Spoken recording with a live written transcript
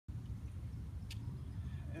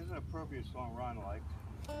an appropriate song Ron liked.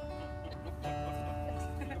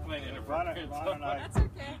 Ron and I, That's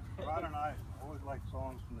okay. Ron and I always like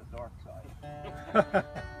songs from the dark side.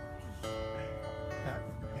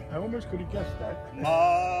 I almost could have guessed that.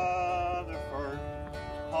 Mother first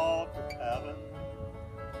called to heaven,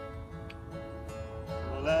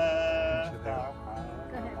 left our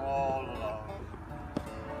home all alone.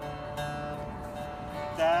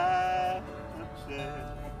 Dad would sit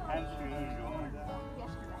and soon joined us.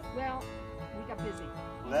 Well, we got busy.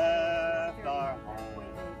 Left our home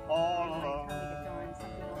all alone.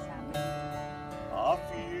 A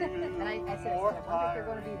few And I said, more I wonder if they're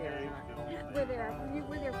going to be there.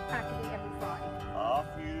 We're there practically every Friday. A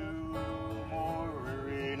few more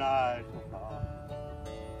weary nights will come.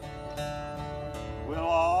 We'll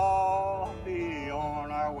all be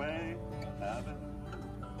on our way to heaven.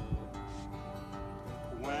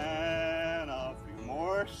 When a few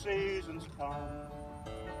more seasons come.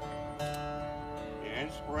 In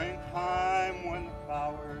springtime when the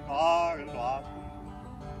flowers are in blossom,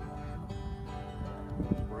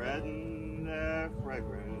 spreading their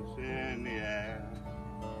fragrance in the air,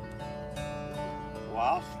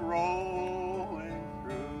 while strolling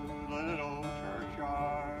through the little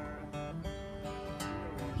churchyard,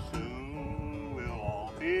 soon we'll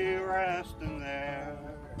all be resting there.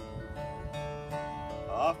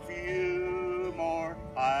 A few more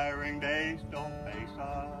tiring days don't face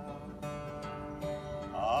us.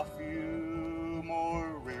 A few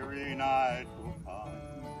more weary nights will come.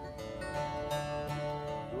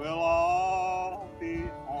 We'll all be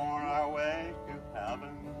on our way to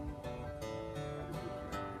heaven.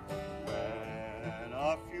 When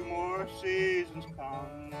a few more seasons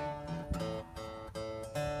come.